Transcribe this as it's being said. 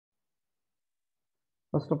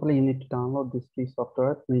First of all, you need to download this free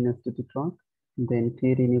software in Httrack, then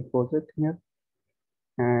create a new project here,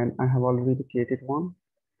 and I have already created one.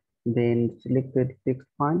 Then select the text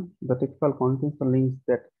file. The text file contains the links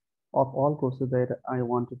that of all courses that I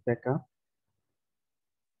want to back up.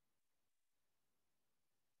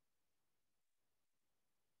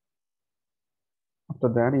 After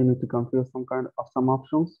that, you need to configure some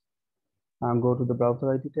options. Go to the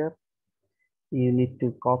browser ID tab. You need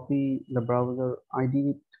to copy the browser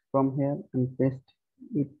ID from here and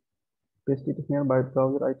it paste it here by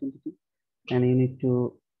browser identity, and you need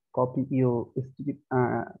to copy your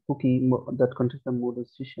cookie that contains the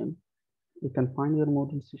MoodleSession. You can find your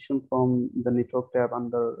MoodleSession from the network tab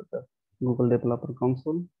under the Google Developer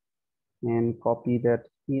Console and copy that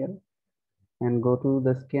here and go to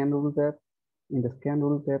the scan rule tab. In the scan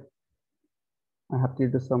rule tab, I have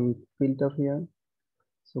created some filter here.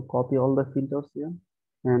 So copy all the filters here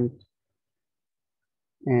and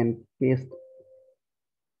paste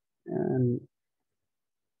and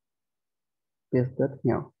paste that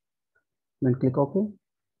here. Then click OK.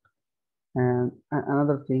 And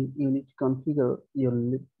another thing, you need to configure your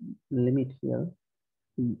limit here.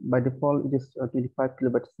 By default, it is 25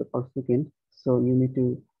 kilobytes per second. So you need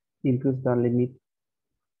to increase the limit.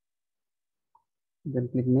 Then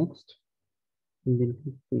click next. And then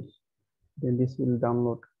click finish. Then this will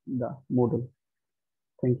download the Moodle.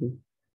 Thank you.